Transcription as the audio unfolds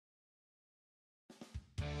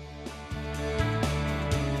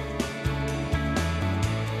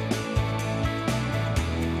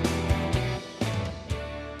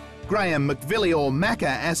Graham McVilly, or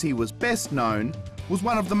Macca as he was best known, was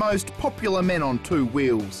one of the most popular men on two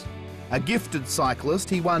wheels. A gifted cyclist,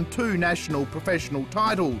 he won 2 national professional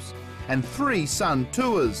titles and 3 Sun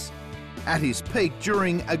Tours. At his peak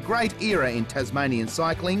during a great era in Tasmanian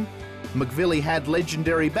cycling, McVilly had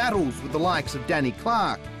legendary battles with the likes of Danny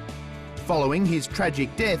Clark. Following his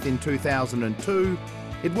tragic death in 2002,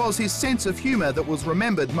 it was his sense of humour that was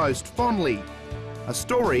remembered most fondly. A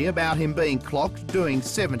story about him being clocked doing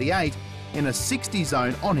 78 in a 60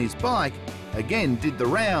 zone on his bike again did the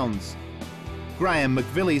rounds. Graham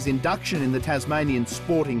McVilly's induction in the Tasmanian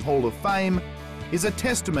Sporting Hall of Fame is a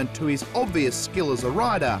testament to his obvious skill as a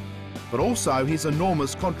rider, but also his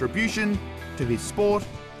enormous contribution to his sport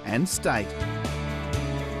and state.